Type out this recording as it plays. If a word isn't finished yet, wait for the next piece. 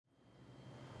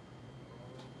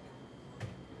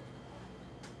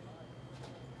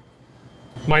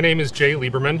My name is Jay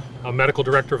Lieberman. I'm Medical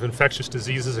Director of Infectious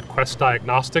Diseases at Quest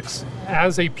Diagnostics.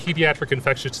 As a pediatric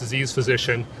infectious disease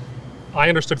physician, I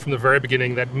understood from the very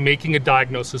beginning that making a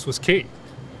diagnosis was key.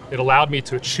 It allowed me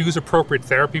to choose appropriate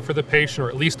therapy for the patient, or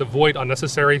at least avoid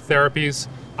unnecessary therapies.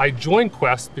 I joined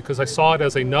Quest because I saw it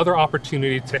as another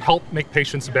opportunity to help make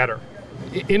patients better.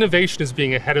 Innovation is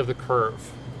being ahead of the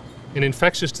curve. In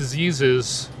infectious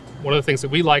diseases, one of the things that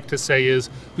we like to say is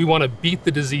we want to beat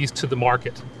the disease to the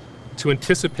market, to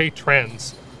anticipate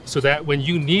trends, so that when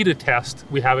you need a test,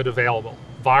 we have it available.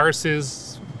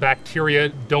 Viruses, bacteria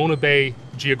don't obey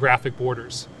geographic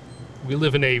borders. We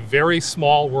live in a very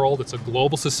small world. It's a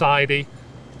global society.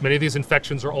 Many of these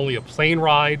infections are only a plane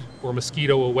ride or a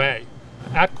mosquito away.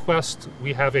 At Quest,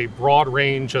 we have a broad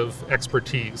range of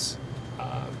expertise.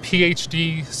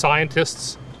 PhD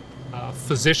scientists,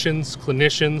 physicians,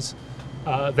 clinicians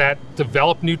that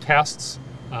develop new tests,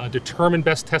 determine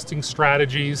best testing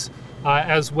strategies,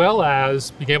 as well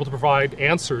as being able to provide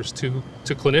answers to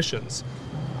clinicians.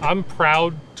 I'm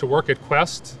proud to work at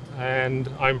Quest, and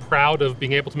I'm proud of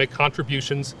being able to make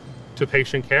contributions to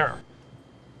patient care.